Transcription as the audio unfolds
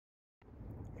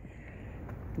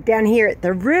down here at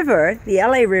the river, the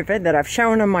LA River, that I've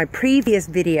shown on my previous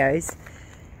videos.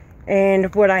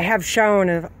 And what I have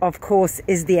shown, of course,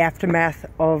 is the aftermath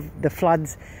of the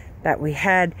floods that we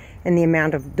had and the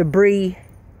amount of debris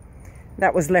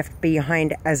that was left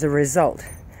behind as a result.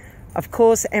 Of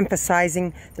course,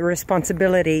 emphasizing the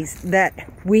responsibilities that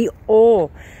we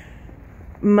all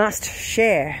must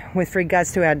share with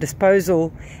regards to our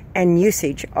disposal and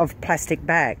usage of plastic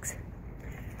bags.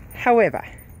 However,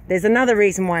 there's another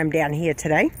reason why I'm down here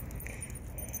today.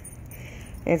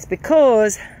 It's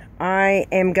because I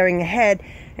am going ahead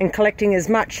and collecting as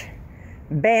much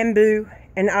bamboo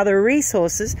and other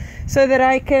resources so that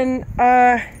I can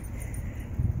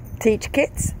teach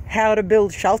kids how to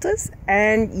build shelters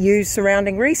and use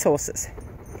surrounding resources.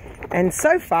 And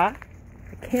so far,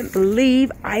 I can't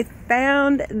believe I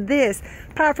found this.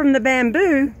 Apart from the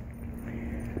bamboo,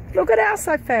 look what else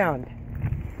I found.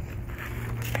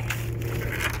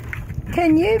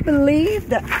 Can you believe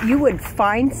that you would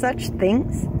find such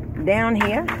things down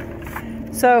here?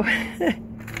 So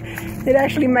it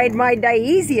actually made my day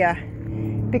easier,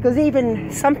 because even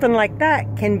something like that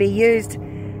can be used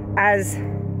as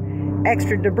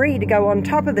extra debris to go on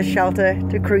top of the shelter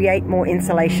to create more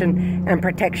insulation and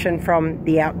protection from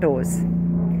the outdoors.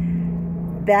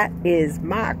 That is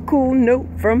my cool note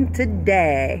from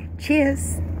today.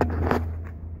 Cheers.